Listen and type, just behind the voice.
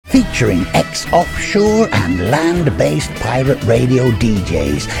featuring ex-offshore and land-based pirate radio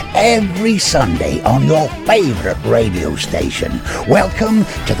DJs every Sunday on your favourite radio station. Welcome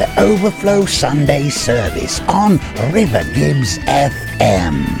to the Overflow Sunday service on River Gibbs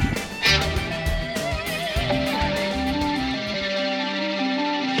FM.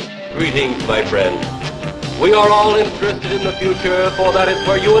 Greetings, my friends. We are all interested in the future, for that is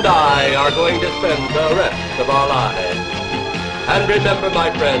where you and I are going to spend the rest of our lives. And remember, my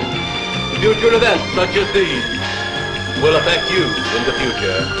friends, future events such as these will affect you in the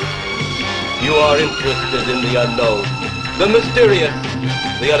future. You are interested in the unknown, the mysterious,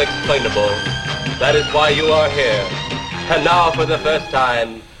 the unexplainable. That is why you are here. And now, for the first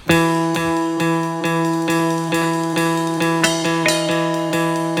time,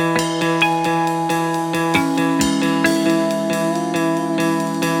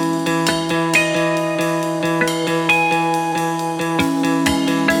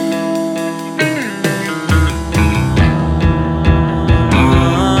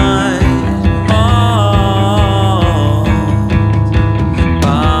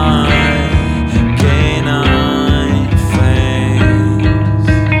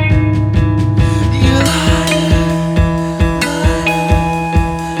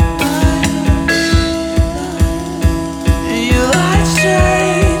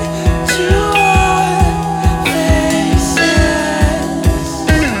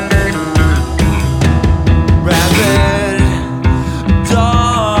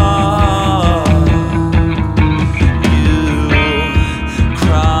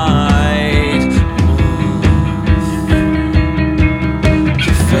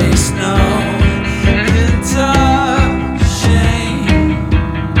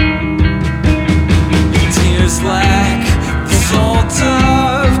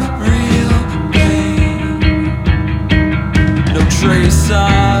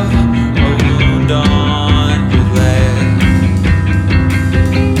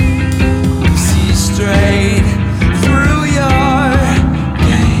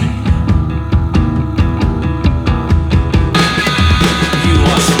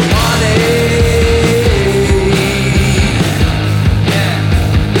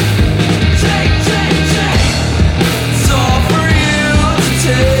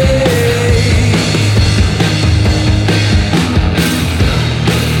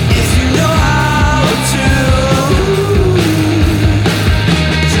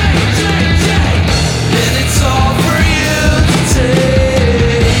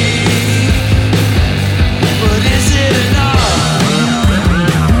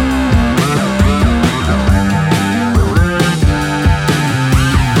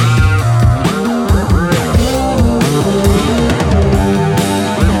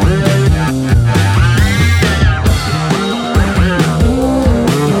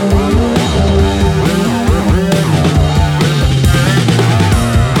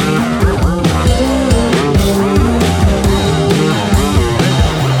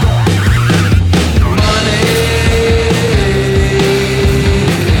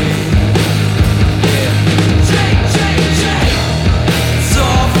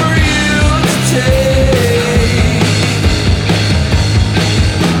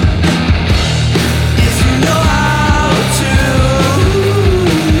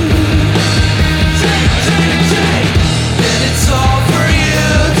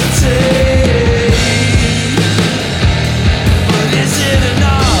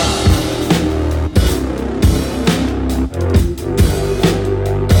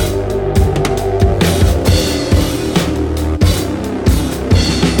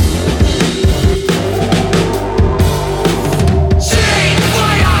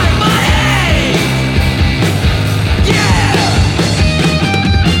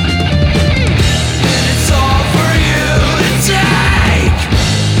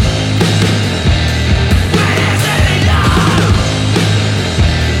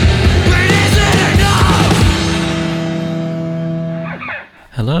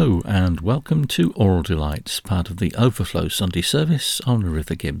 welcome to Aural Delights, part of the Overflow Sunday service on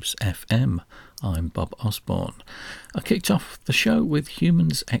River Gibbs FM. I'm Bob Osborne. I kicked off the show with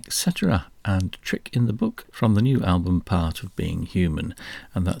Humans Etc. and Trick in the Book from the new album Part of Being Human,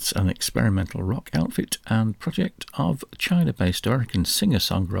 and that's an experimental rock outfit and project of China-based American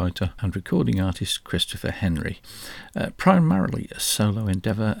singer-songwriter and recording artist Christopher Henry. Primarily a solo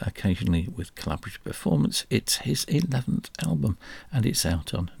endeavour, occasionally with collaborative performance, it's his 11th album and it's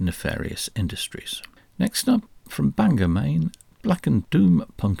out on Nefarious Industries. Next up, from Bangor, Maine, Black and Doom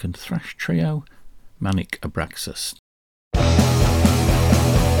punk and thrash trio Manic Abraxas.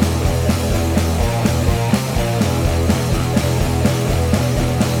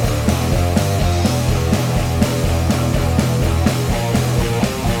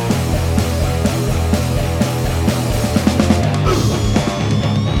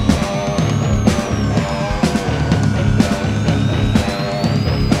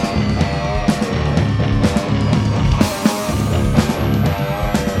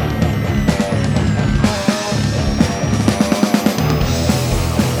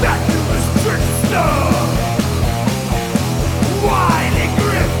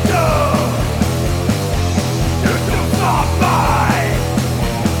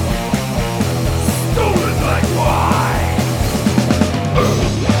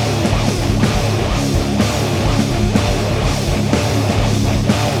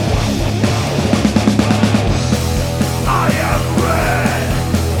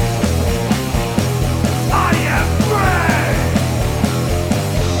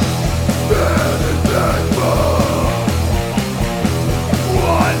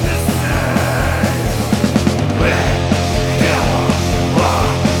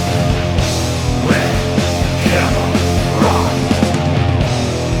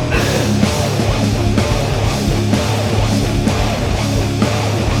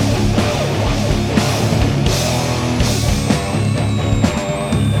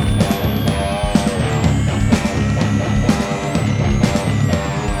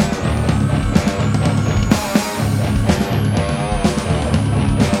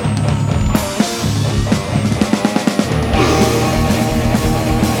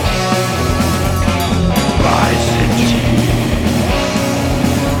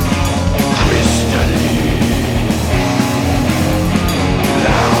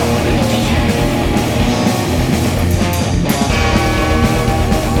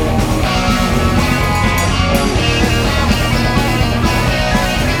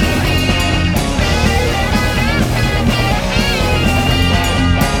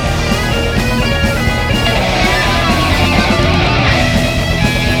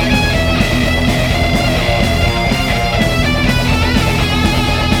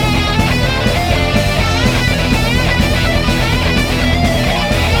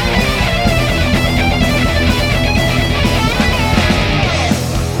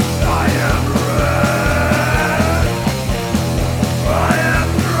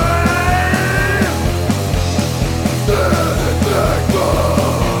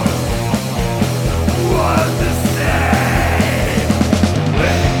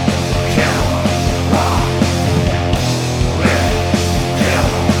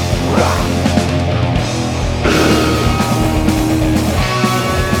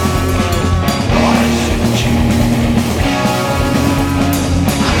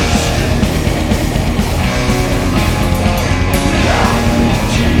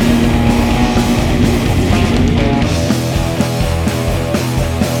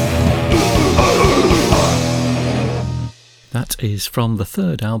 is from the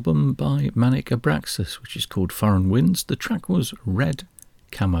third album by Manic Abraxas, which is called Foreign Winds. The track was Red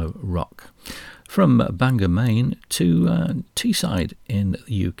Camo Rock. From Bangor, Maine to Teesside in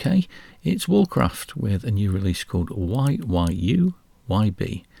the UK, it's Woolcraft with a new release called YYU-YB.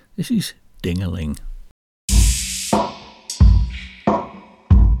 This is Ding-a-Ling.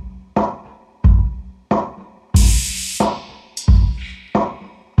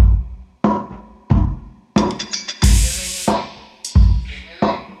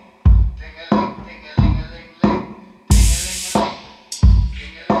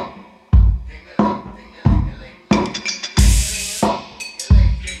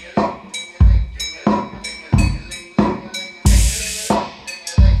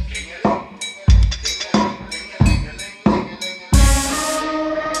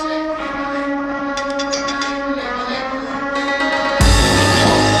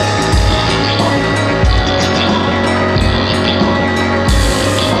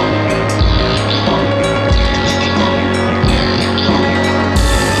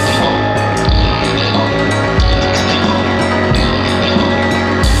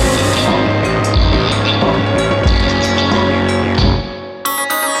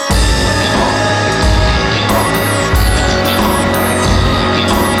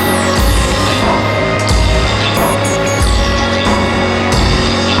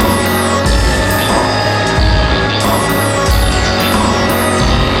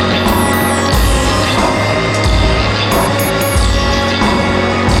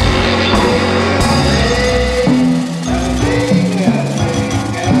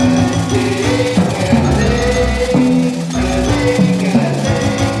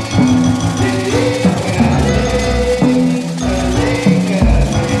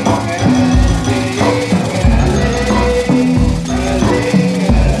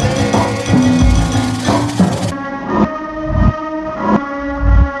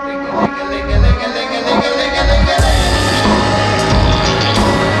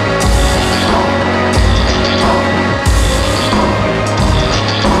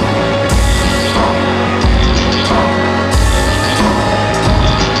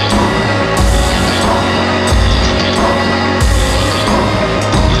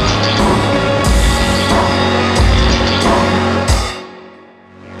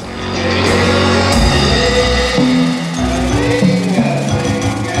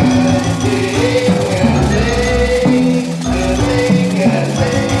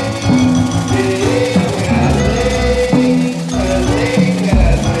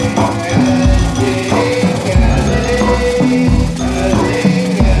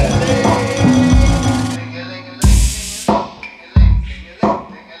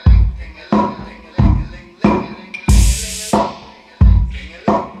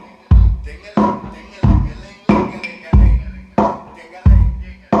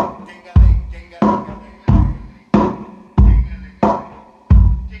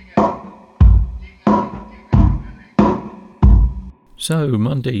 So,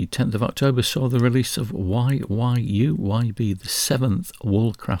 Monday, 10th of October, saw the release of YYU-YB, the seventh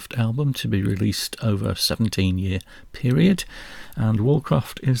Woolcraft album to be released over a 17-year period. And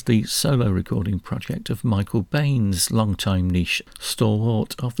Woolcraft is the solo recording project of Michael Baines, long-time niche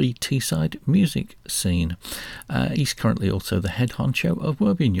stalwart of the Teesside music scene. He's currently also the head honcho of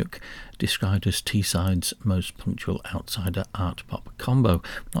Werbinuck, described as Teesside's most punctual outsider art pop combo.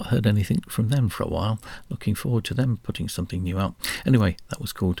 Not heard anything from them for a while. Looking forward to them putting something new out. Anyway, that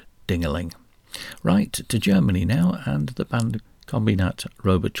was called Ding-a-Ling. Right, to Germany now, and the band Kombinat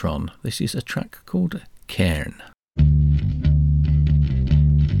Robotron. This is a track called Cairn.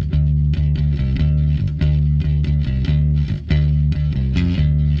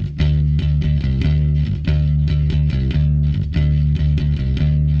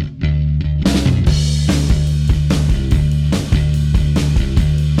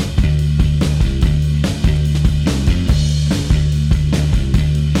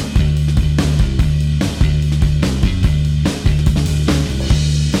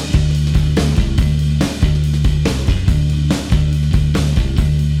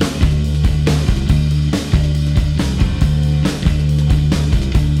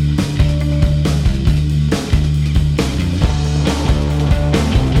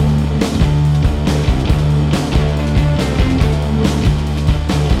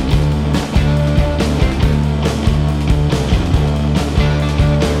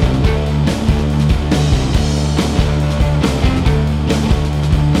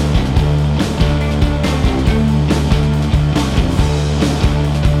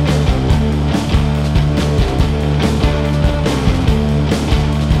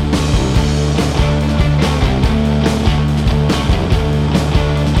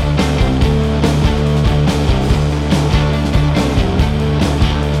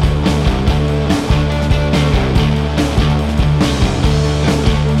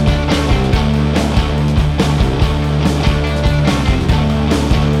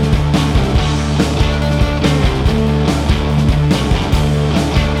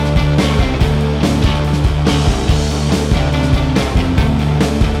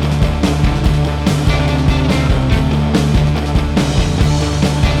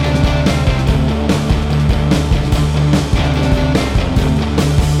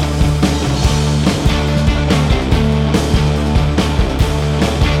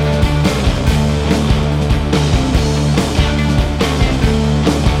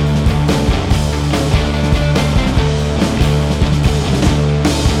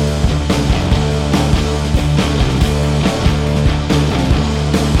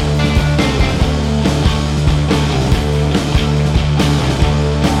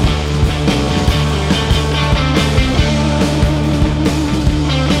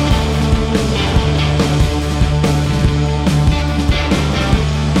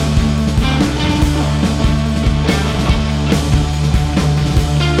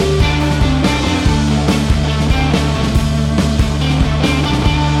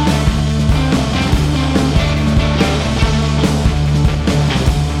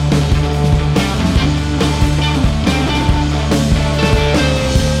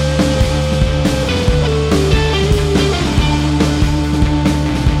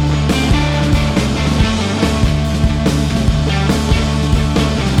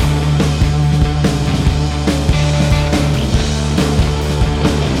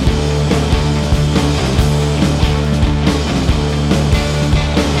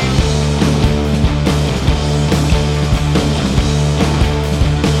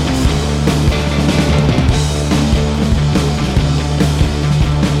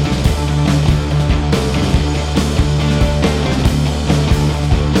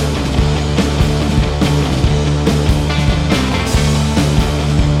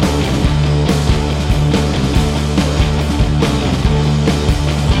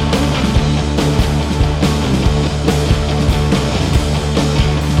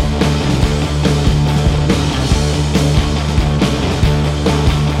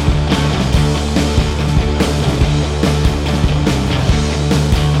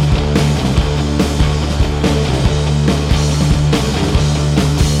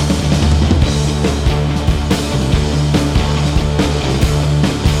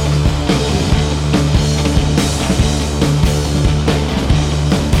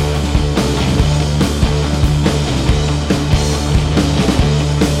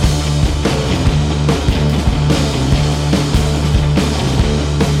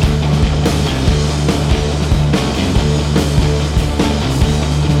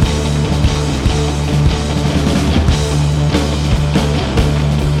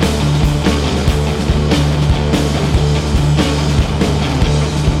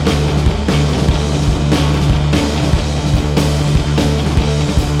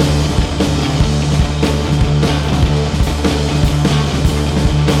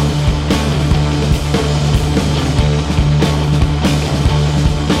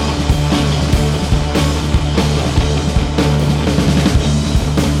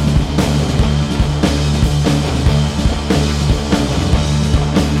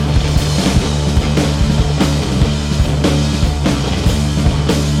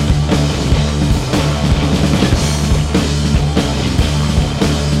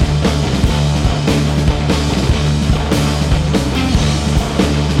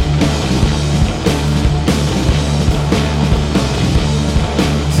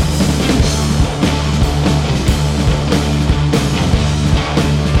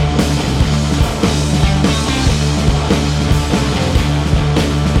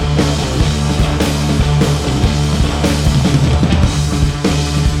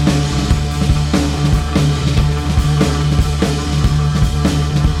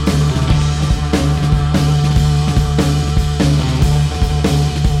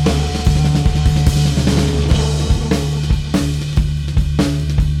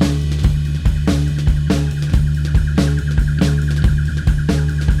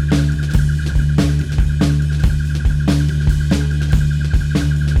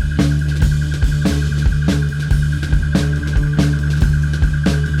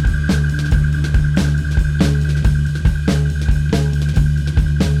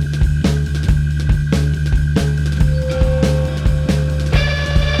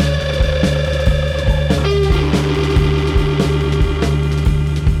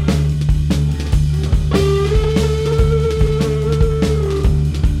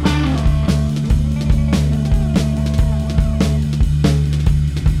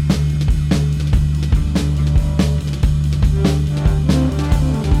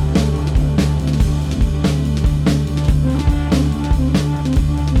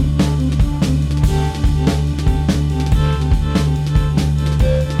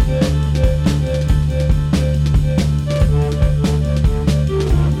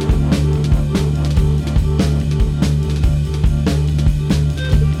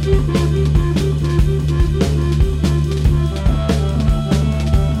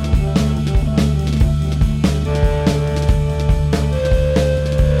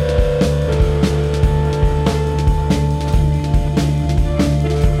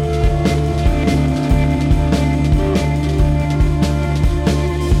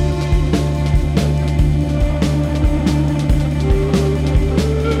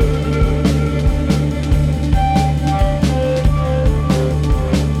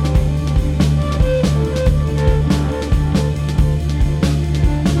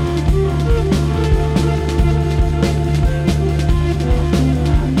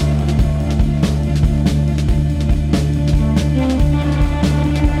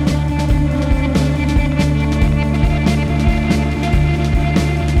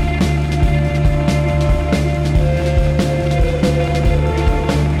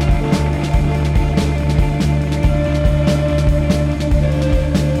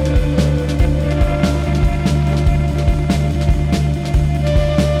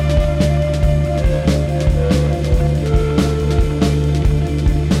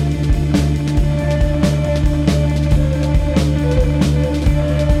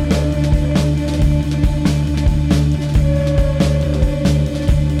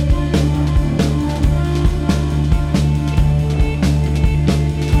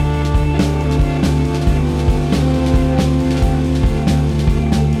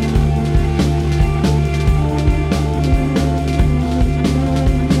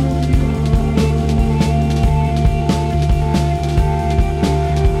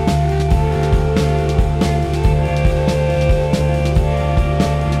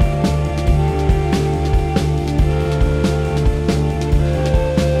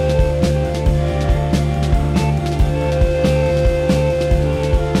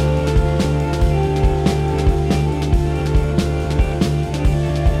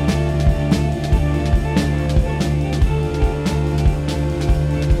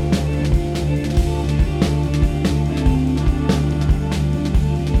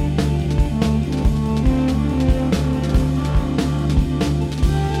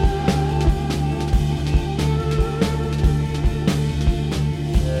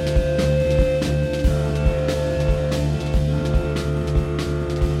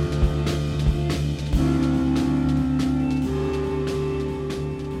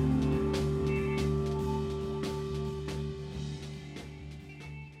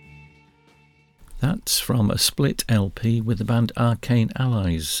 from a split LP with the band Arcane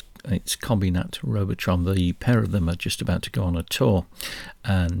Allies. It's Combinat Robotron. The pair of them are just about to go on a tour,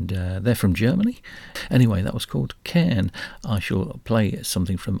 and they're from Germany. Anyway, that was called Cairn. I shall play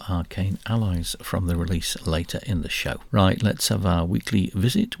something from Arcane Allies from the release later in the show. Right, let's have our weekly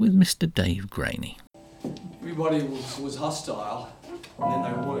visit with Mr. Dave Graney. Everybody was hostile, and then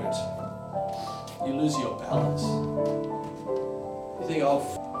they weren't. You lose your balance. You think, oh,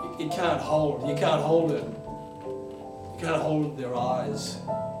 you can't hold it. You can't hold their eyes.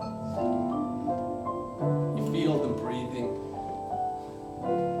 You feel them breathing.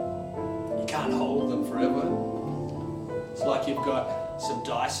 You can't hold them forever. It's like you've got some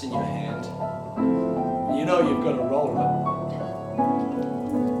dice in your hand. You know you've got to roll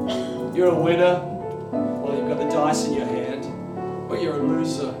it. You're a winner. Well, you've got the dice in your hand. Or you're a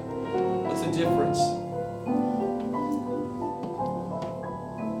loser. What's the difference?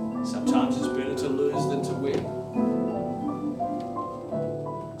 Sometimes it's better to lose than to win.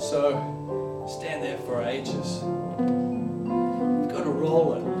 So, stand there for ages. You've got to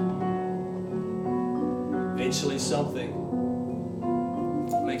roll it. Eventually something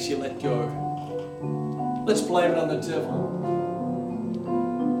makes you let go. Let's blame it on the devil.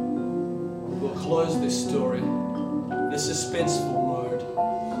 We'll close this story in a suspenseful mode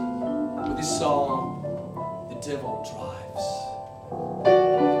with this song, The Devil Drives.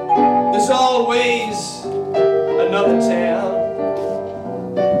 There's always another town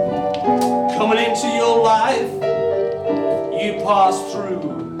coming into your life. You pass through,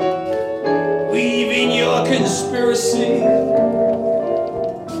 weaving your conspiracy,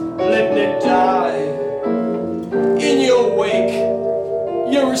 letting it die in your wake.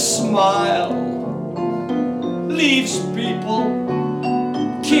 Your smile leaves people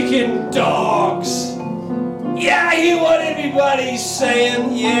kicking dogs. Yeah, I hear what everybody's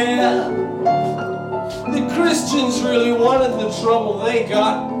saying, yeah. The Christians really wanted the trouble they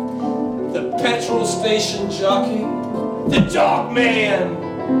got. The petrol station jockey, the dog man,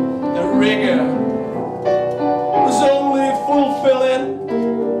 the ringer was only fulfilling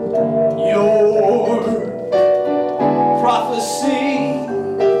your prophecy.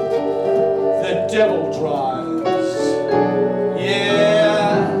 The devil drives,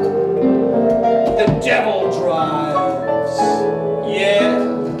 yeah. The devil drives, yeah.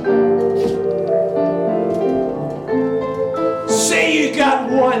 Say you got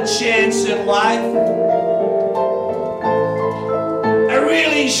one chance in life, a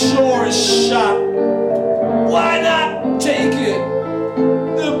really sure shot. Why not take it?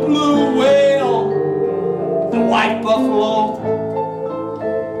 The blue whale, the white buffalo.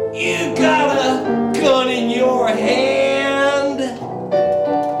 You got a gun in your hand.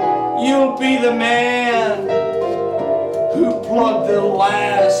 You'll be the man who plugged the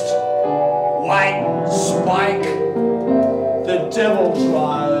last white spike. The devil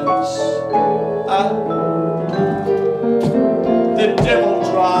drives. The devil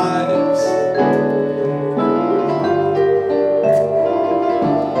drives.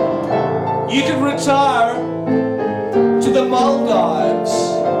 You could retire to the Maldives.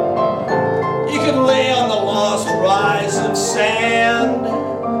 You could lay on the lost rise of sand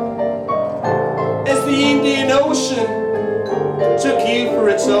as the Indian Ocean took you for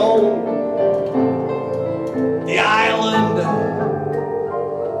its own. The island,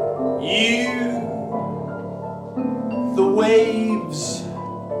 you, the waves,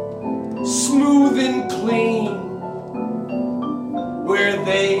 smooth and clean, where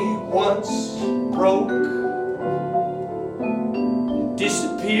they once broke,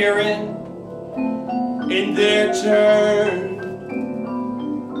 disappearing in their turn.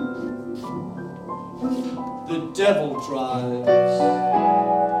 The devil drives.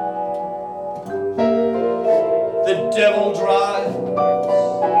 The devil drives.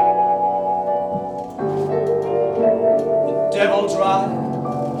 The devil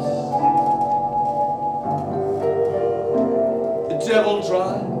drives. The devil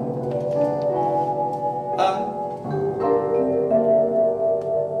drives.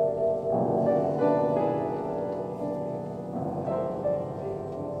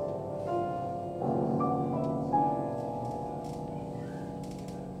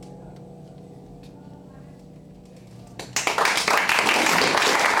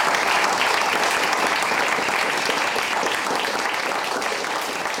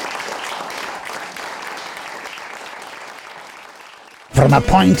 From a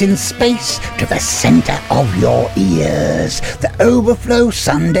point in space to the centre of your ears, the Overflow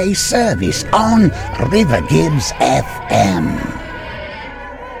Sunday service on River Gibbs FM.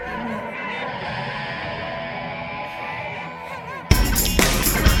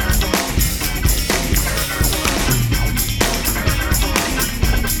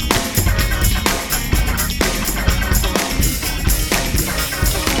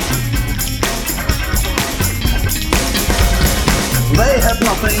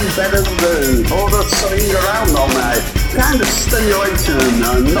 better to do. All the sitting around all night, kind of stimulation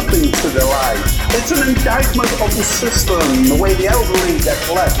and nothing to delight. It's an indictment of the system, the way the elderly get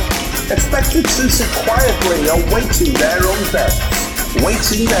left, expected to sit quietly awaiting their own death,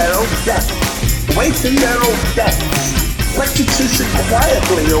 waiting their own death, waiting their own death, expected to sit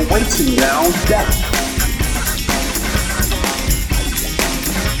quietly awaiting their own death.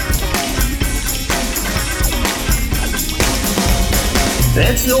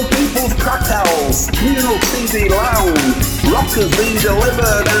 It's your people's cocktails, communal TV lounge, rockers being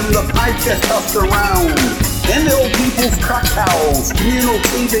delivered and the pipe gets tossed around. In the old people's cocktails, communal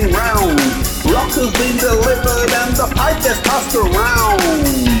TV round, rockers being delivered and the pipe gets tossed around.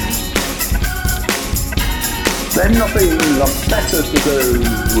 There's nothing better to do.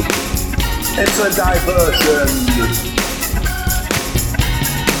 It's a diversion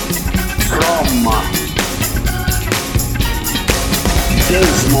from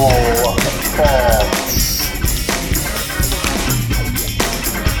dismal thoughts.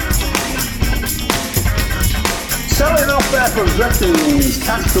 Selling off their possessions,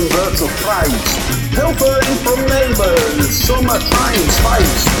 cash converts of price, pilfering from neighbours, some are trying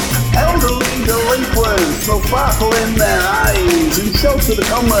spice. Elderly delinquents, no sparkle in their eyes, in sheltered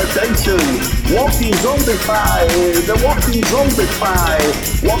accommodation, walking zombified, they're walking zombified,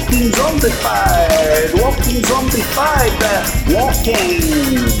 walking zombified, walking zombified, they're walking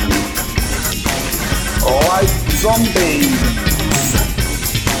like zombies.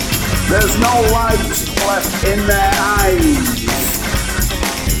 There's no light left in their eyes.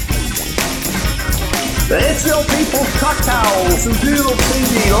 It's your people's cocktails and beautiful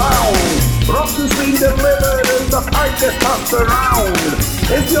TV lounge. Rockers being delivered and the pipe gets passed around.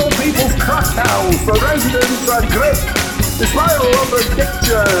 It's your people's cocktails, the residents are gripped. The spiral of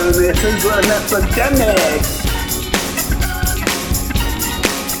addiction, it is an epidemic.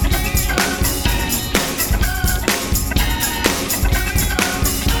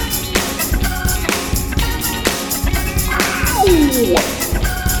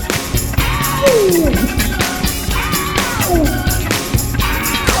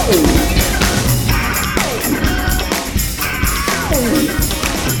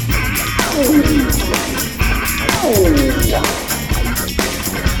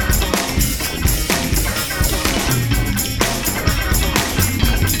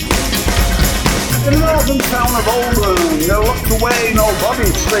 In the northern town of Oldham, they're locked away, nobody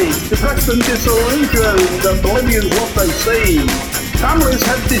speaks. Depressed and disillusioned, oblivion's what they see. Families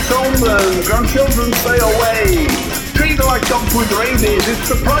have disowned them, grandchildren stay away. Treated like dogs with rabies, it's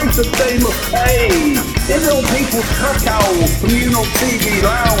the price that they must pay. In old people's cockhouse, communal TV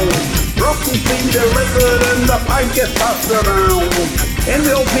lounge, rockers being delivered and the pipe gets passed around. In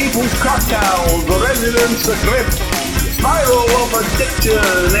the old people's cockhouse, the residents are gripped. Spiral of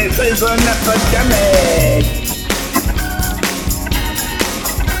addiction, it is an epidemic.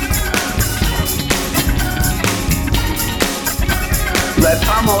 Their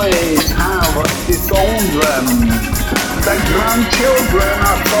families have disowned them. Their grandchildren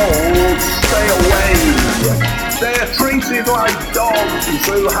are told stay away. They are treated like dogs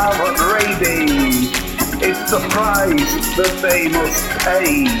who have rabies. It's the price that they must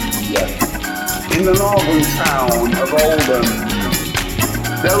pay. In the northern town of Oldham,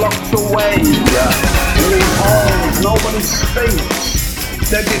 they're locked away. In these homes, nobody speaks.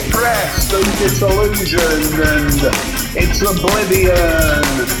 They're depressed and disillusioned, and it's oblivion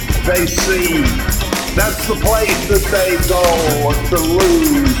they see. That's the place that they go to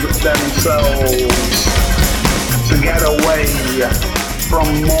lose themselves, to get away from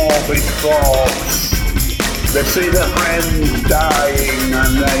morbid thoughts. They see their friends dying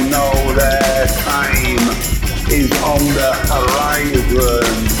and they know their time is on the horizon.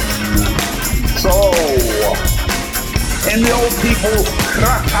 So, in the old people's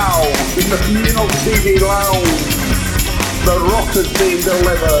crack house, in the communal TV lounge, the rockers being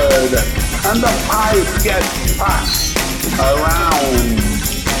delivered and the pipe gets passed around.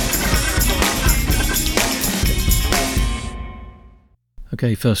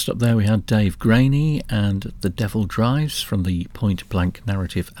 Okay, first up there we had Dave Graney and The Devil Drives from the Point Blank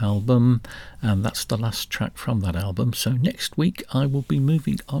Narrative album, and that's the last track from that album. So next week I will be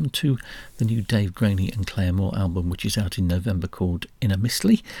moving on to the new Dave Graney and Claire Moore album, which is out in November, called Inner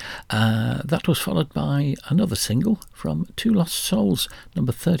Mistley. That was followed by another single from Two Lost Souls,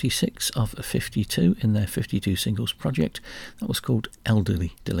 number 36 of 52 in their 52 singles project. That was called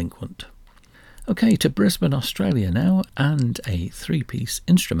Elderly Delinquent. Okay, to Brisbane, Australia now, and a three-piece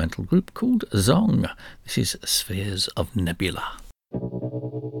instrumental group called Zong. This is Spheres of Nebula.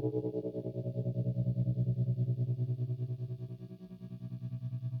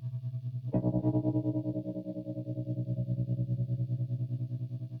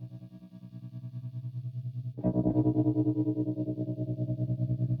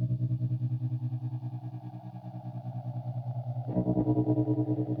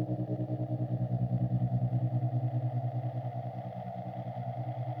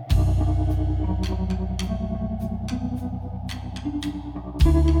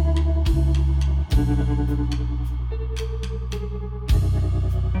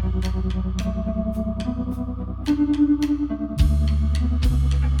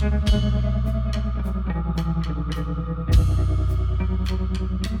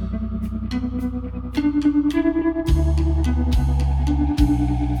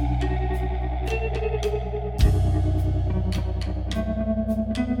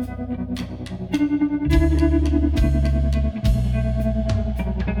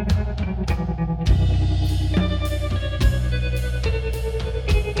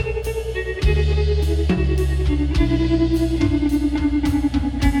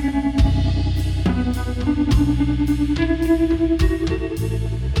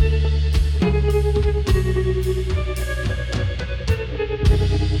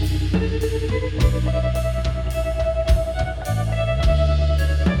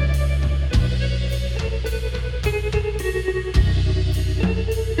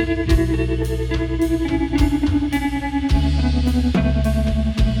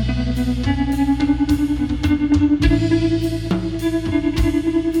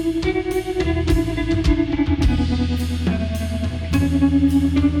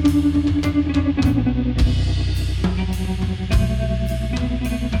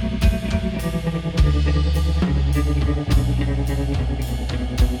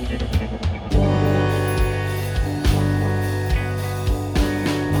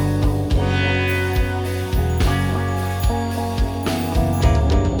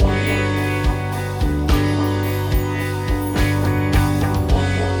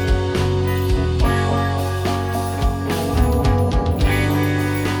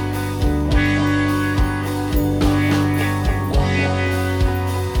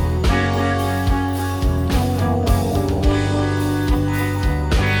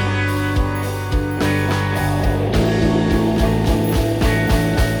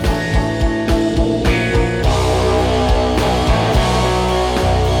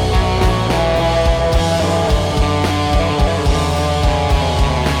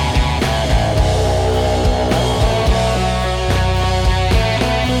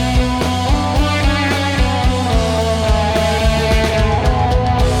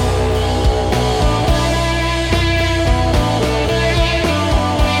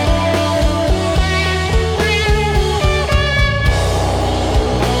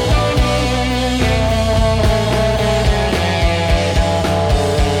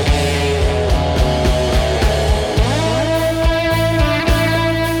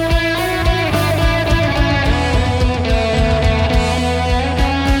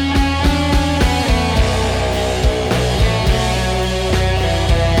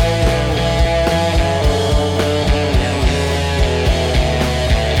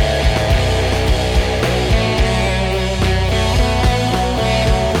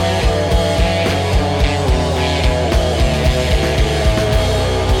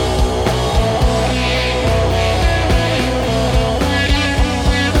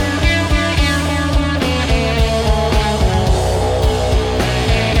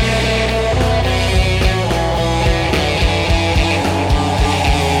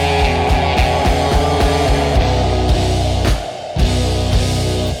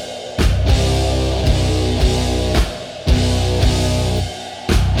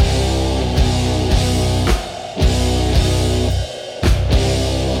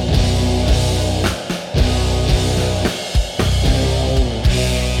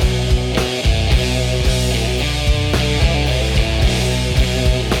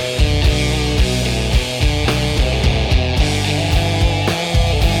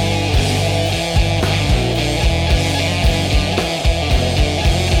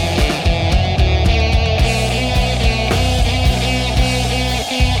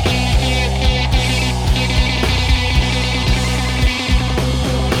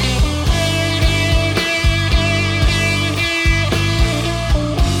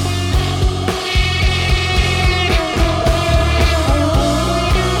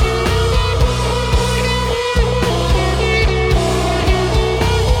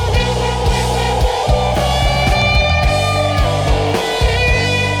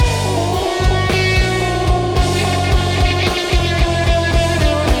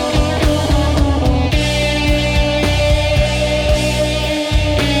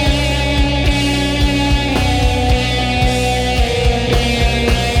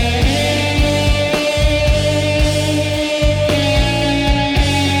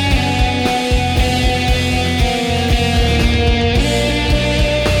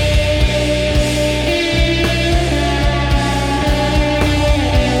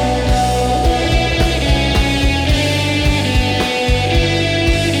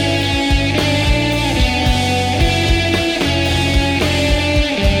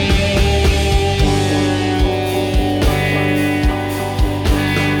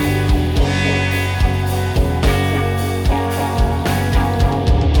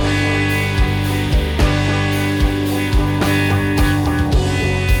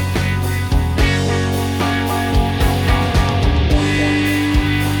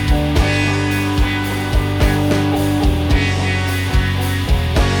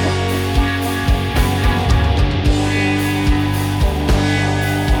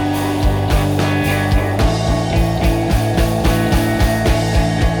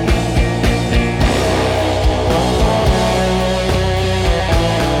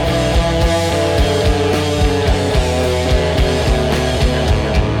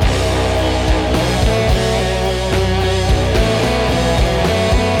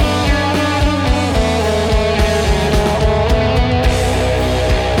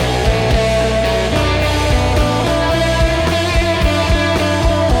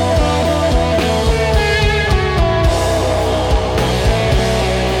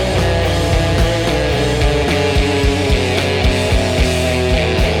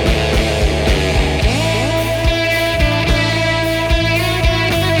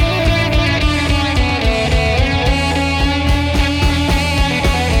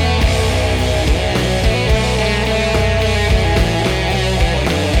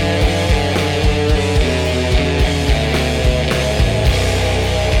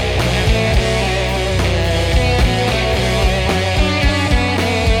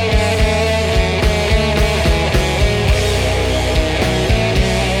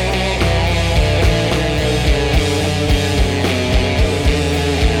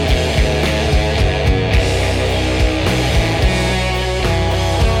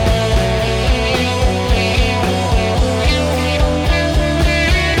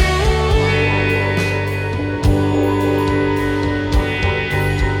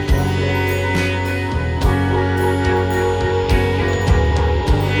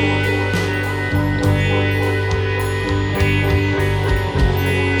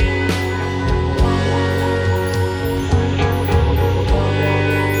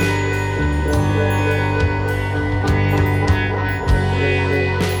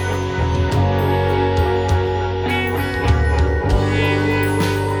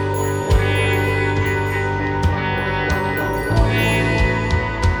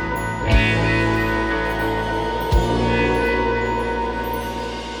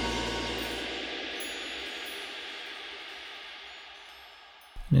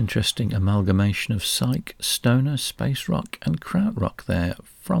 An interesting amalgamation of psych, stoner, space rock and krautrock there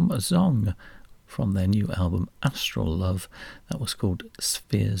from Zong, from their new album Astral Love. That was called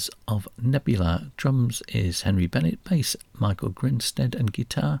Spheres of Nebula. Drums is Henry Bennett, bass Michael Grinstead, and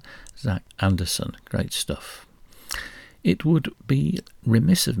guitar Zach Anderson. Great stuff. It would be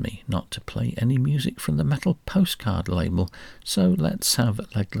remiss of me not to play any music from the Metal Postcard label, so let's have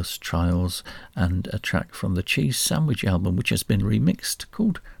Legless Trials and a track from the Cheese Sandwich album, which has been remixed,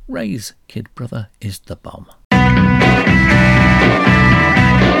 called Ray's Kid Brother is the Bomb.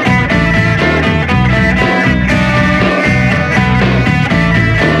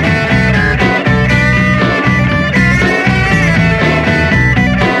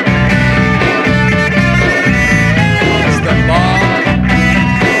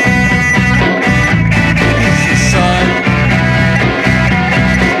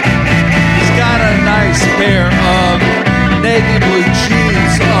 Pair of navy blue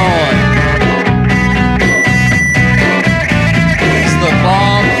jeans on. He's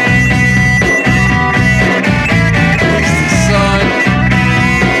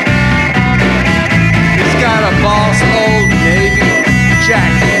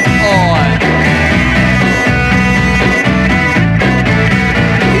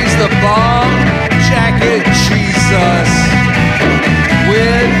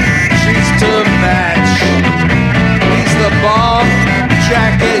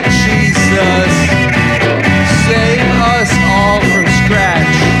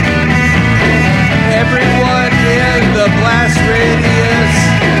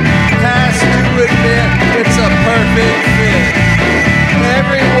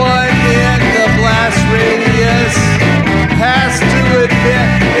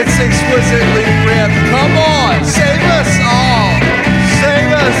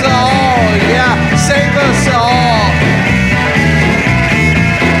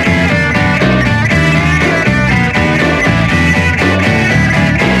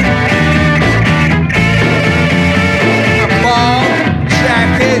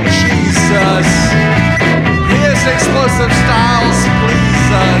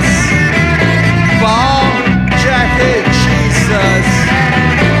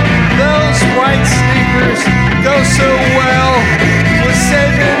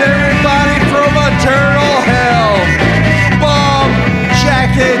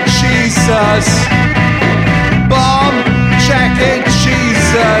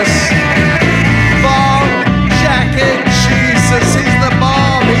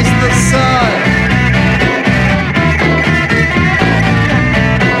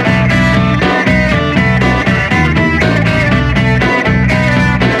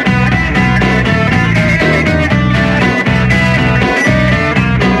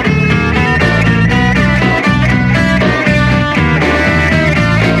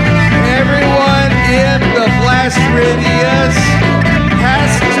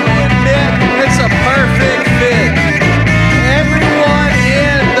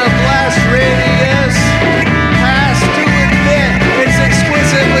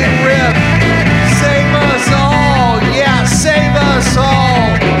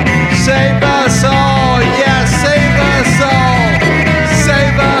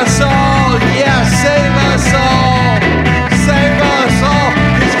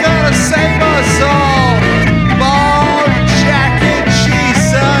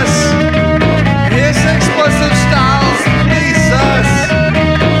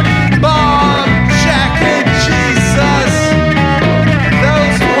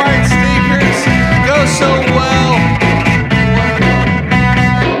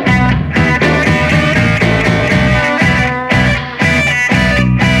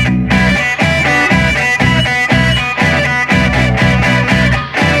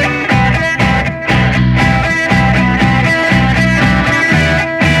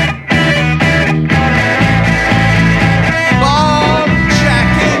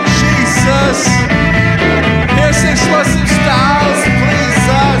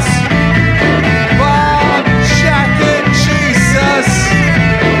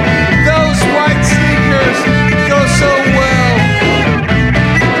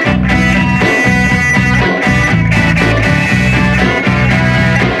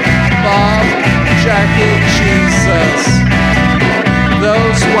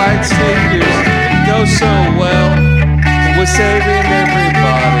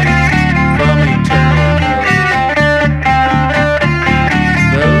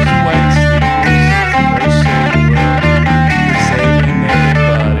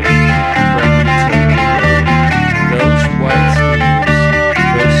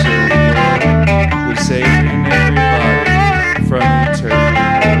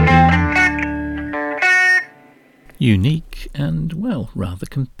and, well, rather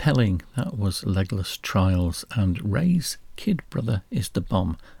compelling. That was Legless Trials and Ray's Kid Brother Is the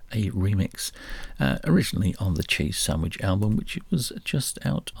Bomb, a remix, originally on the Cheese Sandwich album, which was just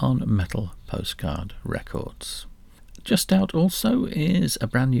out on Metal Postcard Records. Just out also is a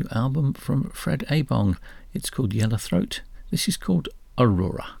brand new album from Fred Abong. It's called Yellow Throat. This is called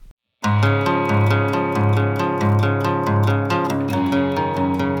Aurora.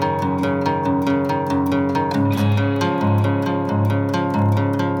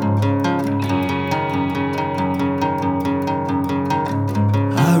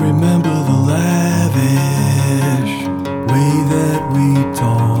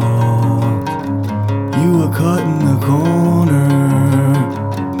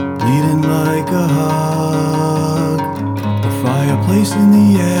 In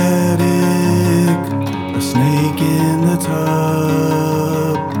the attic, a snake in the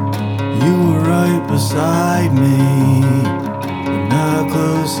tub. You were right beside me, but not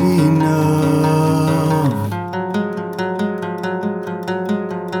close enough.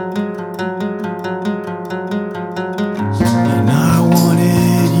 And I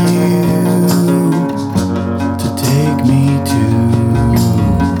wanted you to take me to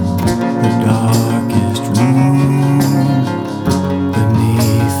the darkest room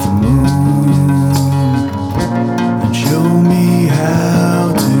beneath the moon, and show me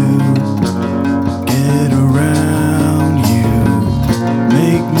how to get around you.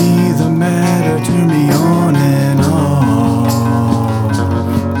 Make me the matter, turn me on and off.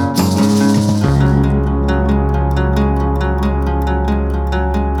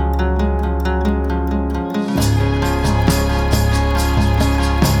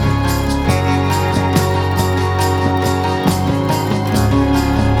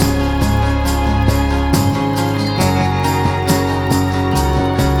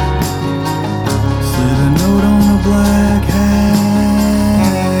 Black hat,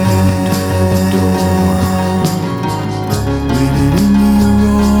 waited in the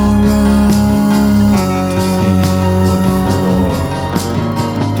aurora,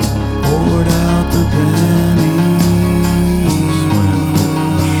 poured out the pennies,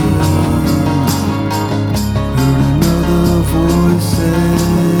 heard another voice say,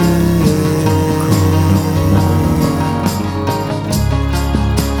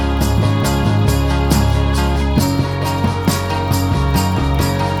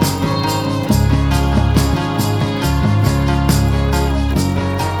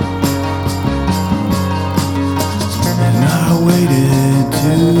 waited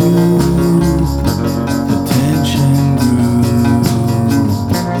too. The tension grew,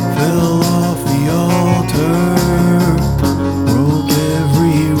 fell off the altar, broke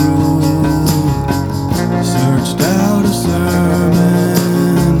every rule, searched out a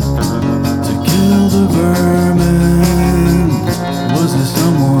sermon to kill the vermin. Was there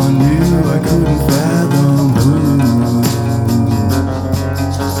someone new I couldn't fathom who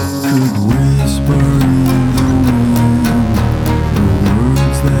could whisper in the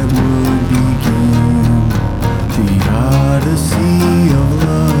that would begin the odyssey of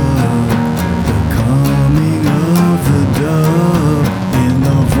love, the coming of the dove. In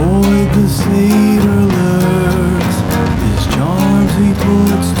the void the satyr lurks, his charms he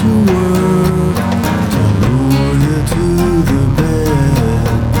puts to work, to lure you to the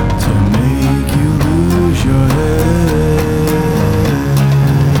bed, to make you lose your head.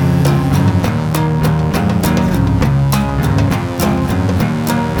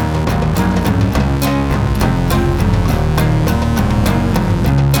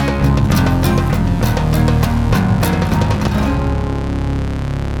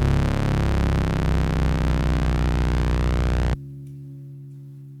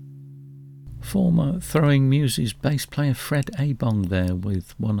 Former Throwing Muses bass player Fred Abong there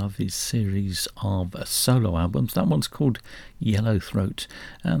with one of his series of solo albums. That one's called Yellow Throat,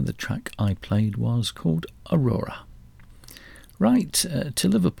 and the track I played was called Aurora. Right, to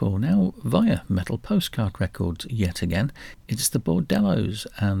Liverpool now via Metal Postcard Records yet again. It's the Bordellos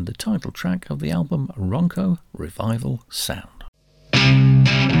and the title track of the album Ronco Revival Sound.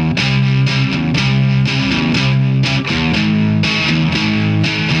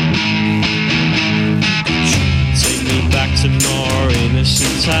 Back to more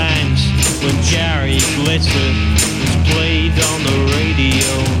innocent times when Gary Glitter was played on the radio,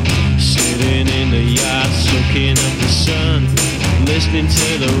 sitting in the yard soaking up the sun, listening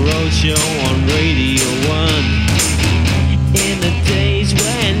to the roadshow on Radio 1. In the days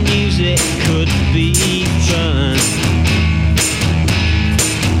when music could be fun,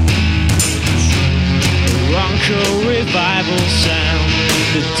 Ronco Revival Sound,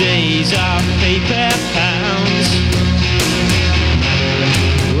 the days of paper pounds.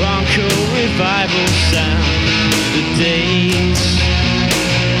 Ronco revival sound. The days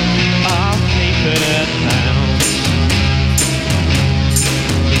of paper pounds.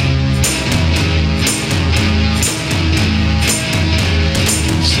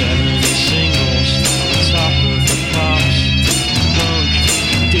 70 singles, top of the pops, punk,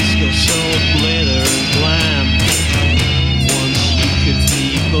 disco, soul, glitter and glam. Once you could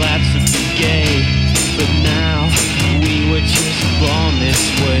be glad to be gay, but now we were just born this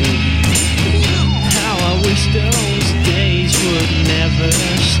way. How I wish those days would never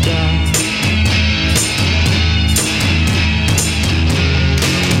stop.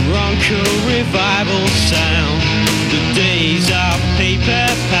 Ronco revival sound. The days of paper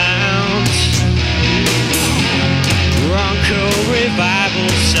pounds. Ronco revival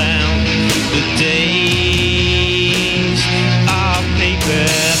sound. The days of paper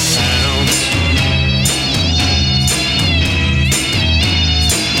pounds.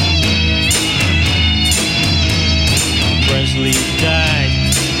 Presley died,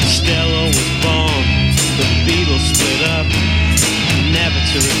 Stella was born, the Beatles split up, never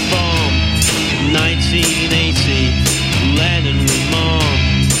to reform. 1980, Lennon was born,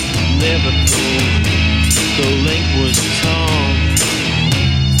 Liverpool, the link was torn.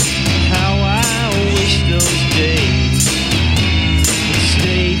 How I wish those days had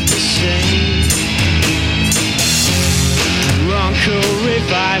stayed the same. Ronco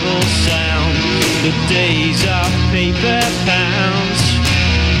revival sound, the days of paper pounds.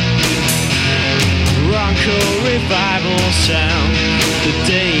 Ronco revival sound, the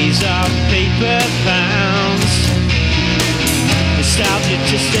days of paper pounds. Nostalgia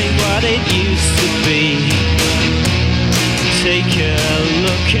just ain't what it used to be. Take a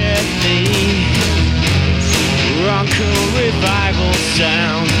look at me. Ronco revival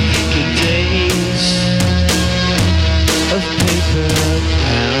sound, the days of paper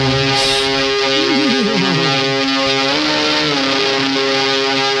pounds.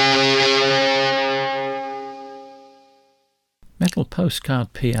 Metal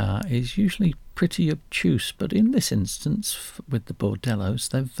postcard PR is usually pretty obtuse, but in this instance, with the Bordellos,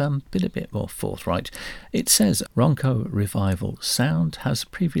 they've been a bit more forthright. It says Ronco Revival Sound has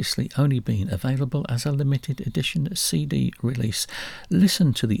previously only been available as a limited edition CD release.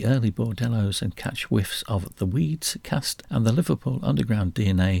 Listen to the early Bordellos and catch whiffs of the Weeds cast and the Liverpool underground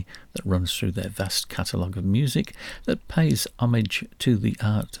DNA that runs through their vast catalogue of music that pays homage to the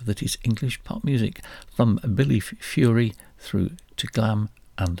art that is English pop music, from Billy Fury through to glam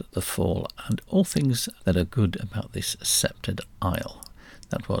and The Fall, and all things that are good about this sceptred isle.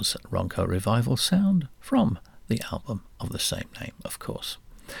 That was Ronco Revival Sound from the album of the same name, of course.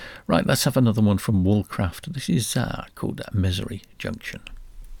 Right, let's have another one from Woolcraft. This is called Misery Junction.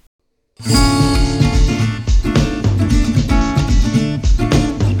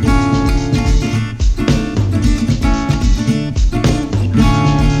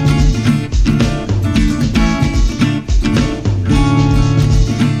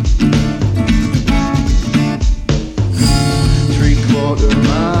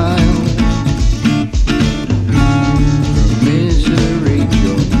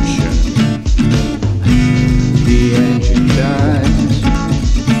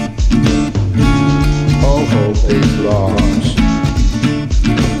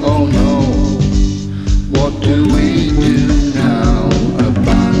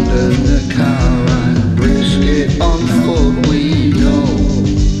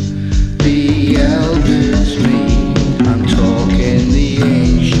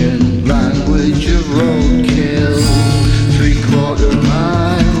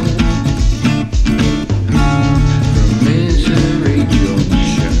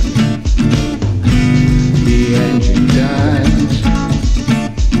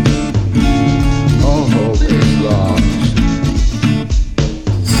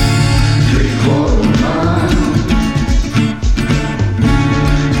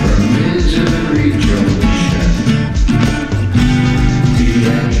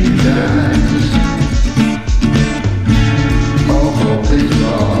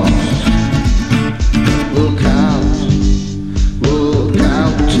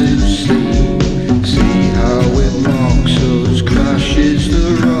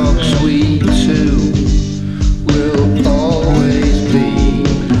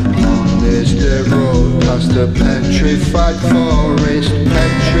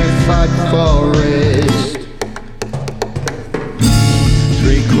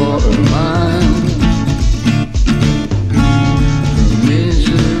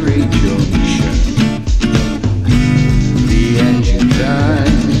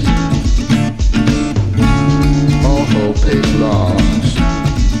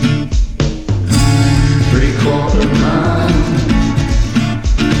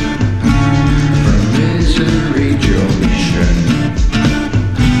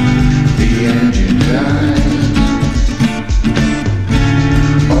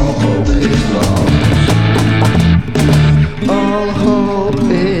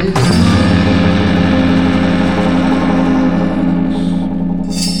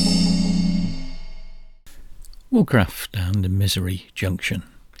 Doublecraft and Misery Junction.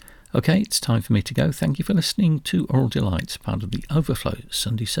 Okay, it's time for me to go. Thank you for listening to Oral Delights, part of the Overflow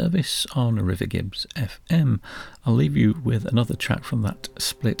Sunday service on River Gibbs FM. I'll leave you with another track from that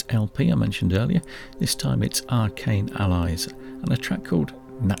split LP I mentioned earlier. This time it's Arcane Allies and a track called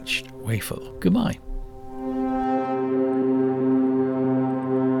Natched Wafer. Goodbye.